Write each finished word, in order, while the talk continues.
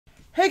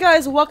Hey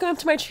guys, welcome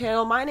to my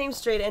channel. My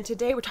name's Jade and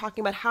today we're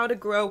talking about how to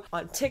grow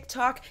on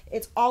TikTok.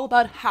 It's all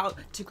about how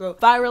to grow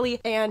virally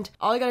and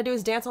all you gotta do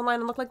is dance online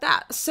and look like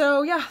that.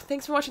 So yeah,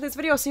 thanks for watching this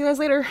video. See you guys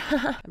later.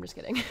 I'm just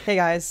kidding. Hey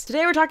guys,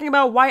 today we're talking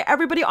about why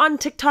everybody on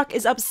TikTok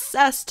is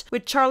obsessed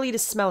with Charli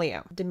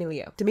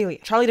D'Amelio.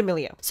 Charli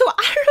D'Amelio. So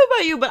I don't know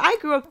about you, but I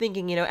grew up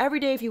thinking, you know, every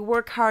day if you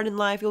work hard in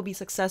life, you'll be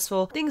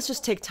successful. Things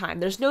just take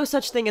time. There's no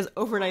such thing as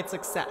overnight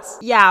success.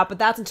 Yeah, but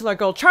that's until our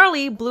girl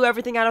Charli blew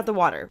everything out of the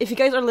water. If you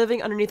guys are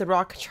living underneath a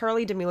rock,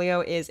 Charli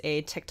D'Amelio is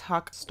a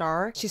TikTok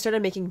star. She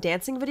started making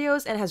dancing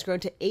videos and has grown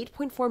to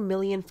 8.4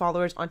 million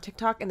followers on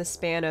TikTok in the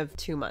span of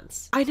 2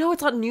 months. I know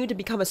it's not new to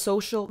become a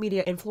social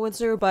media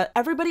influencer, but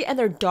everybody and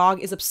their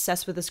dog is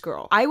obsessed with this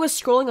girl. I was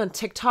scrolling on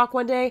TikTok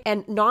one day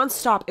and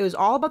non-stop, it was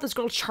all about this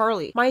girl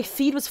Charli. My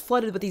feed was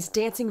flooded with these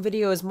dancing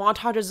videos,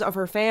 montages of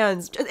her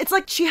fans. It's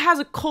like she has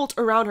a cult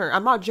around her.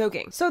 I'm not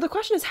joking. So the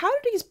question is, how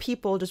do these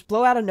people just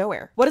blow out of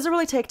nowhere? What does it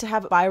really take to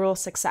have viral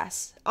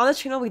success? On this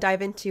channel, we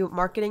dive into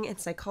marketing and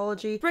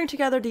psychology, bring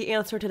together the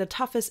answer to the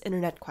toughest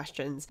internet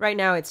questions. Right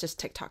now, it's just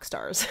TikTok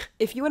stars.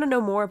 If you want to know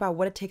more about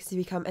what it takes to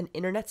become an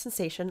internet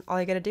sensation, all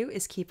you gotta do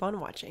is keep on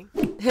watching.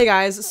 Hey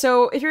guys,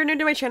 so if you're new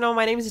to my channel,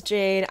 my name is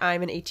Jade.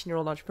 I'm an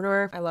 18-year-old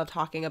entrepreneur. I love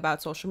talking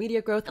about social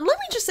media growth. And let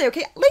me just say,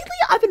 okay, lately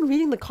I've been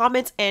reading the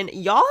comments and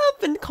y'all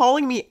have been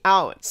calling me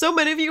out. So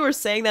many of you are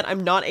saying that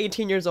I'm not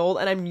 18 years old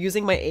and I'm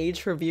using my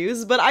age for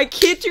views, but I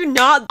kid you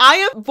not,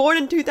 I am born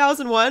in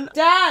 2001.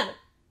 Dad!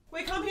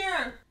 Wait, come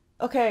here.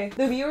 Okay,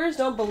 the viewers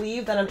don't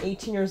believe that I'm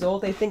 18 years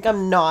old. They think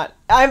I'm not.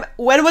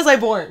 When was I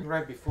born?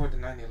 Right before the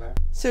 9/11.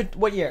 So,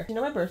 what year? Do you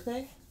know my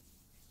birthday?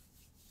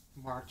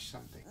 March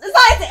something.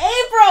 It's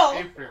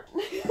April!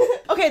 April.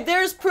 Okay,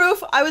 there's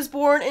proof I was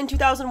born in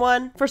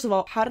 2001. First of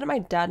all, how did my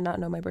dad not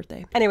know my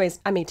birthday? Anyways,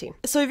 I'm 18.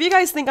 So if you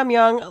guys think I'm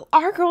young,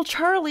 our girl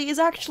Charli is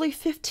actually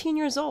 15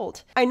 years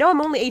old. I know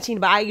I'm only 18,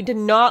 but I did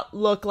not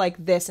look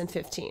like this in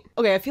 15.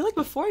 Okay, I feel like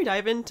before I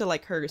dive into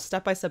like her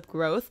step-by-step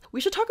growth,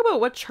 we should talk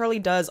about what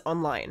Charli does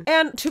online.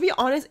 And to be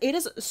honest, it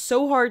is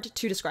so hard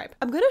to describe.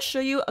 I'm gonna show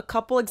you a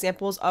couple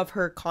examples of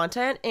her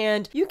content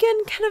and you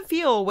can kind of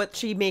feel what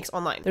she makes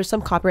online. There's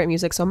some copyright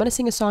music, so I'm gonna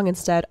sing a song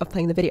instead of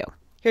playing the video.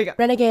 Here you go.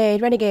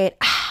 Renegade, renegade.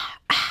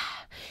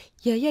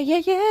 Yeah, yeah,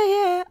 yeah, yeah,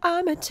 yeah.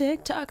 I'm a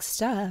TikTok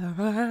star.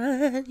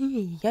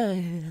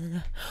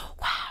 Yeah.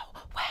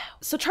 Wow, wow.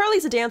 So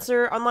Charli's a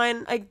dancer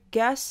online, I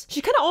guess.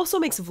 She kind of also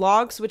makes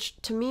vlogs, which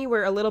to me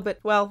were a little bit,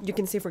 well, you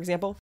can see for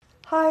example.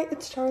 Hi,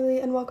 it's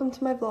Charli and welcome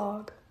to my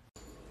vlog.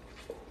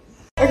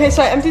 Okay,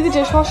 so I emptied the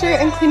dishwasher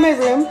and cleaned my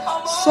room,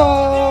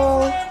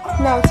 so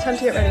now it's time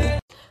to get ready.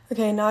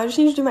 Okay, now I just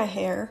need to do my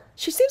hair.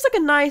 She seems like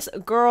a nice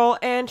girl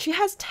and she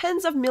has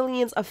tens of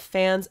millions of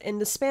fans in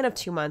the span of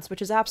 2 months, which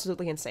is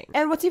absolutely insane.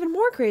 And what's even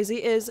more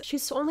crazy is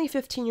she's only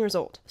 15 years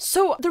old.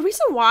 So the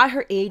reason why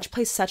her age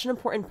plays such an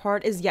important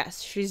part is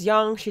yes, she's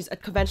young, she's a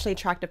conventionally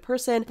attractive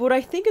person, but what I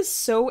think is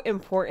so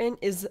important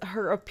is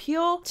her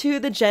appeal to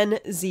the Gen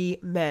Z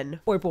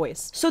men or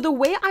boys. So the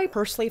way I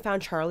personally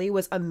found Charli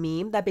was a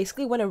meme that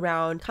basically went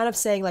around kind of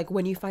saying like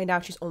when you find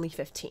out she's only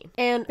 15.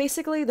 And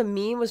basically the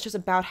meme was just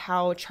about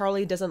how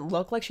Charli doesn't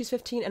look like she's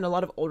 15 and a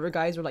lot of older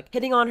guys were like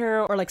hitting on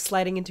her or like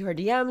sliding into her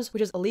DMs,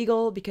 which is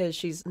illegal because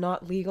she's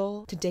not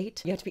legal to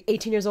date. You have to be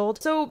 18 years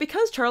old. So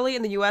because Charli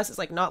in the US is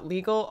like not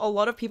legal, a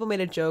lot of people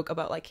made a joke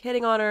about like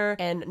hitting on her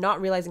and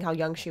not realizing how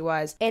young she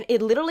was. And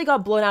it literally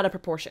got blown out of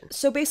proportion.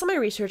 So based on my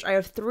research, I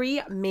have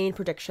 3 main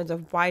predictions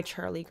of why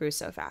Charli grew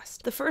so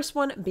fast. The first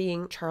one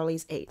being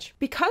Charli's age.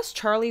 Because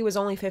Charli was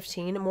only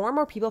 15, more and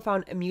more people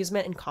found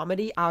amusement and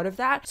comedy out of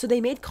that. So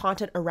they made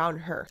content around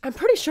her. I'm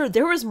pretty sure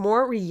there was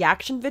more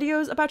reaction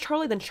videos about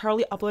Charli than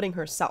Charli uploading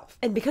herself.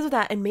 And because of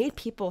that, it made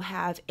people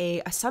have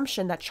a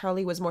assumption that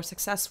Charli was more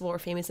successful or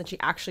famous than she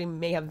actually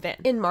may have been.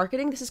 In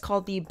marketing, this is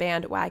called the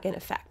bandwagon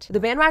effect. The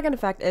bandwagon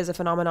effect is a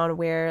phenomenon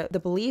where the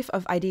belief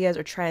of ideas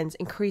or trends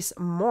increase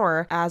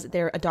more as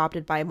they're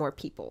adopted by more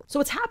people.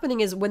 So what's happening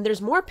is when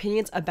there's more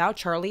opinions about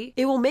Charli,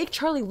 it will make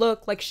Charli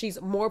look like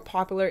she's more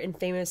popular and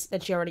famous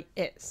than she already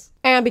is.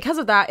 And because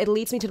of that, it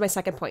leads me to my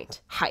second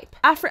point, hype.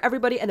 After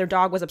everybody and their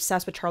dog was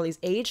obsessed with Charli's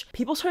age,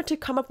 people started to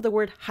come up with the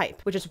word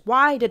hype, which is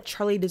why did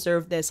Charli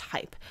deserve this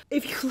hype?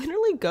 If you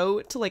literally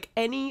go to like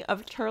any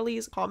of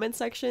Charli's comment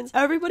sections,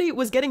 everybody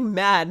was getting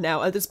mad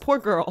now at this poor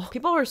girl.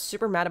 People are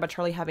super mad about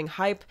Charli having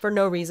hype for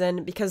no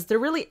reason because there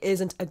really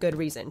isn't a good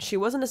reason. She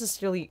wasn't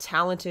necessarily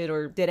talented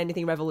or did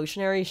anything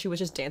revolutionary. She was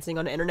just dancing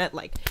on the internet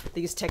like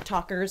these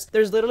TikTokers.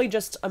 There's literally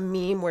just a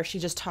meme where she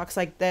just talks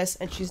like this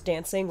and she's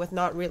dancing with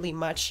not really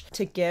much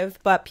to give,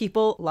 but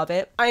people love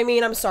it. I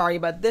mean, I'm sorry,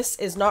 but this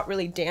is not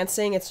really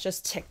dancing. It's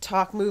just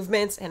TikTok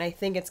movements, and I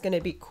think it's gonna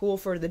be cool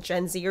for the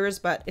Gen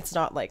Zers, but it's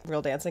not like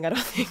real dancing, I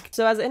don't think.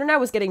 So as the internet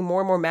was getting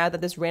more and more mad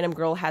that this random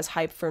girl has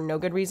hype for no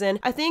good reason,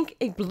 I think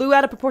it blew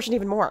out of proportion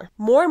even more.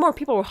 More and more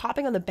people were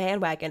hopping on the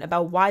bandwagon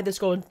about why this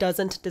girl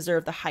doesn't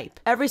deserve the hype.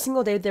 Every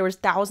single day, there was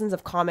thousands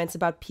of comments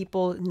about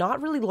people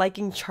not really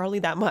liking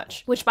Charli that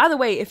much. Which, by the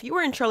way, if you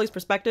were in Charli's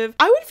perspective,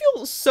 I would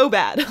feel so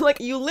bad.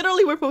 Like, you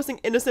literally were posting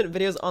innocent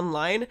videos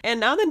online, and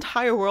now then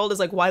entire world is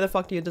like, why the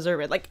fuck do you deserve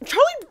it? Like,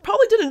 Charli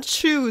probably didn't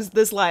choose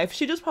this life.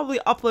 She just probably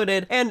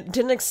uploaded and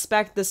didn't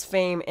expect this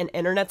fame and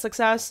internet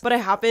success, but it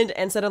happened,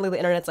 and suddenly the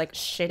internet's like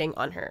shitting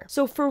on her.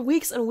 So for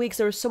weeks and weeks,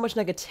 there was so much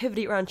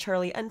negativity around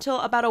Charli until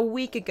about a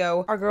week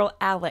ago, our girl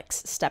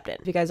Alex stepped in.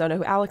 If you guys don't know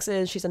who Alex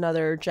is, she's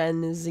another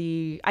Gen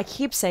Z. I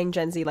keep saying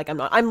Gen Z like I'm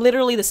not. I'm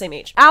literally the same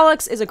age.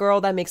 Alex is a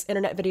girl that makes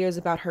internet videos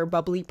about her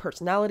bubbly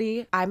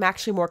personality. I'm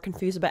actually more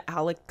confused about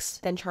Alex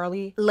than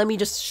Charli. Let me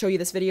just show you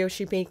this video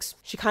she makes.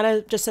 She kind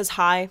of just says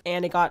hi,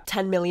 and it got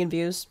 10 million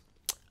views.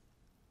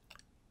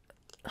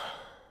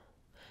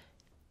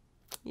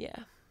 Yeah.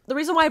 The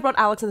reason why I brought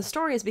Alex in the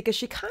story is because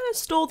she kind of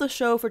stole the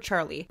show for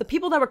Charli. The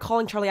people that were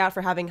calling Charli out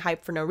for having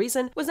hype for no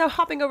reason was now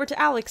hopping over to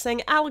Alex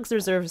saying Alex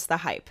deserves the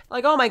hype.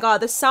 Like, oh my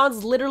god, this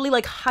sounds literally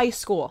like high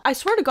school. I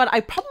swear to god, I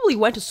probably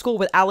went to school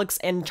with Alex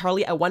and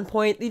Charli at one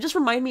point. They just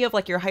remind me of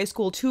like your high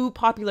school two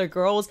popular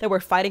girls that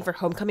were fighting for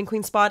homecoming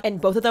queen spot, and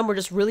both of them were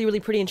just really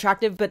pretty and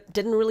attractive, but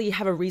didn't really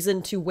have a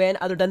reason to win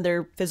other than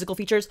their physical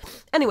features.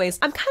 Anyways,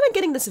 I'm kind of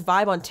getting this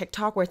vibe on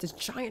TikTok where it's this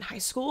giant high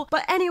school,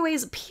 but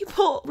anyways,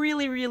 people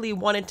really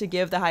wanted to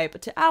give the hype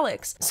to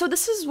Alex. So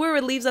this is where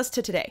it leaves us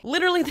to today.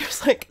 Literally,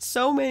 there's like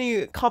so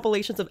many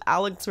compilations of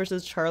Alex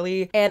versus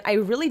Charli, and I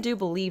really do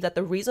believe that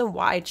the reason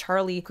why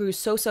Charli grew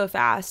so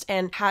fast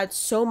and had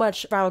so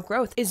much viral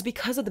growth is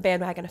because of the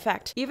bandwagon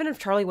effect. Even if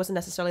Charli wasn't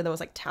necessarily the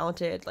most like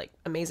talented, like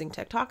amazing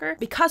TikToker,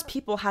 because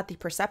people had the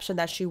perception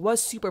that she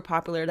was super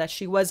popular, that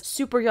she was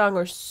super young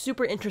or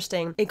super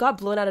interesting, it got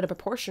blown out of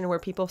proportion where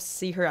people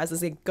see her as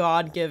this like,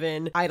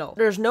 God-given idol.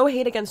 There's no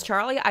hate against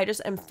Charli. I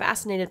just am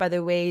fascinated by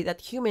the way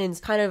that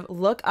humans kind of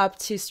look up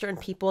to certain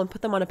people and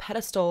put them on a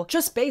pedestal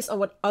just based on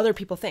what other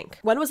people think.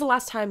 When was the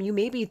last time you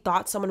maybe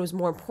thought someone was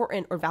more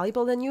important or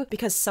valuable than you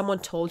because someone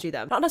told you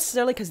them? Not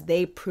necessarily because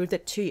they proved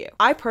it to you.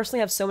 I personally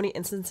have so many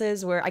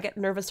instances where I get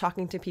nervous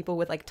talking to people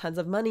with like tons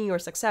of money or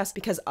success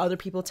because other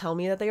people tell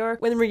me that they are,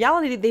 when in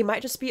reality they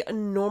might just be a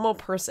normal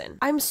person.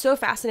 I'm so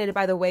fascinated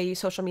by the way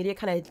social media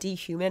kind of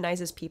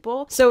dehumanizes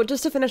people. So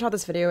just to finish off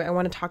this video, I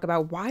want to talk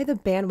about why the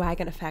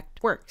bandwagon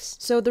effect works.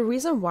 So the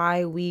reason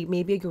why we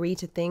maybe agree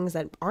to things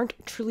that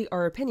aren't truly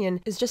our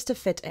opinion is just to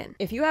fit in.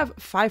 If you have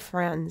 5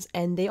 friends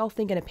and they all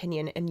think an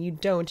opinion and you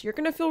don't, you're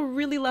gonna feel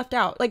really left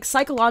out. Like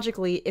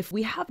psychologically, if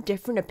we have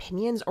different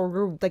opinions or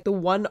we're like the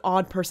one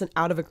odd person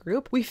out of a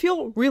group, we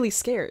feel really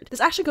scared. This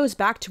actually goes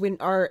back to when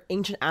our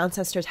ancient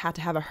ancestors had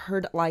to have a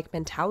herd-like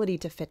mentality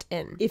to fit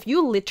in. If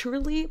you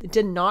literally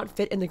did not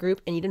fit in the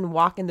group and you didn't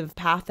walk in the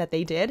path that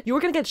they did, you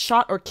were gonna get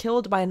shot or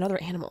killed by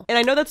another animal. And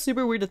I know that's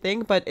super weird to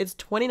think, but it's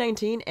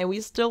 2019 and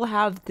we still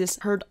have this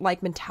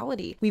herd-like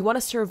mentality. We want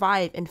to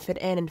survive and fit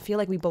in and feel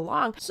like we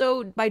belong.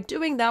 So by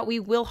doing that, we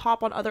will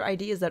hop on other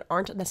ideas that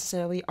aren't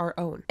necessarily our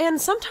own.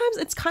 And sometimes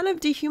it's kind of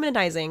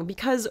dehumanizing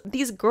because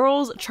these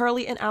girls,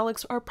 Charli and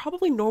Alex, are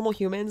probably normal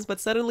humans, but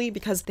suddenly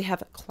because they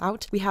have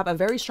clout, we have a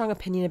very strong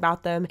opinion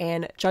about them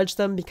and judge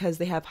them because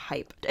they have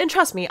hype. And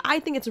trust me, I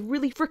think it's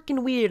really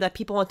freaking weird that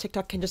people on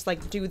TikTok can just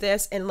like do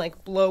this and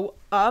like blow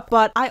up,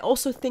 but I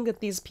also think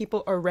that these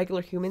people are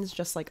regular humans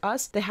just like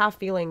us. They have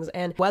feelings,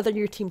 and whether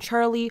you're team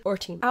Charli or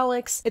team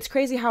Alex, it's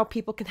crazy how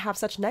people can have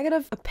such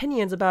negative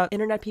opinions about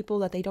internet people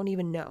that they don't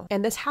even know.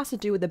 And this has to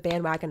do with the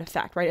bandwagon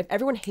effect, right? If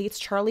everyone hates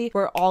Charli,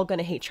 we're all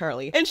gonna hate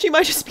Charli, and she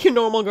might just be a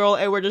normal girl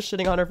and we're just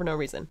shitting on her for no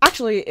reason.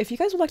 Actually, if you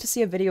guys would like to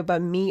see a video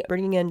about me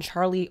bringing in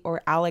Charli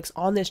or Alex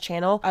on this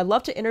channel, I'd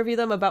love to interview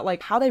them about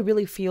like how they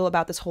really feel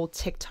about this whole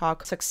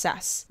TikTok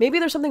success. Maybe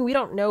there's something we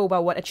don't know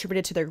about what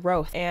attributed to their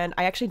growth. And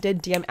I actually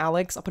did DM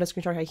Alex. I'll put a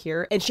screenshot right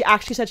here, and she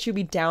actually said she'd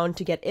be down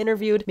to get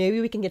interviewed.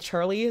 Maybe we can get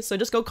Charli. So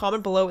just go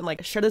comment below and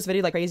like share this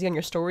video like crazy on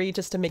your story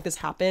just to make this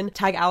happen.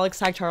 Tag Alex,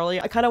 tag Charli.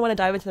 I kind of want to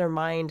dive into their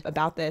mind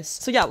about this.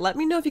 So yeah, let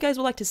me know if you guys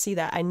would like to see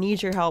that. I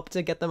need your help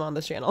to get them on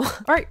this channel.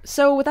 All right,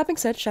 so with that being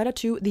said, shout out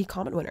to the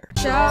comment winner.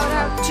 Shout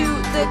out to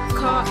the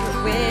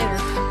comment winner.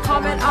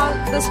 Comment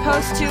on this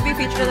post to be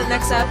featured in the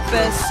next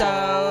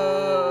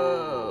episode.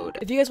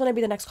 If you guys want to be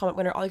the next comment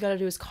winner, all you gotta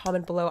do is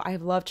comment below. I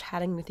have loved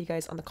chatting with you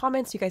guys on the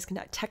comments. You guys can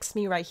text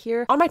me right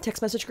here on my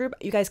text message group.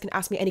 You guys can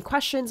ask me any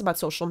questions about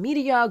social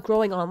media,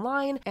 growing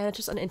online, and it's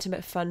just an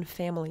intimate, fun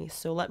family.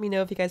 So let me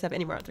know if you guys have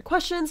any more other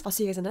questions. I'll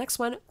see you guys in the next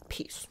one.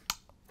 Peace.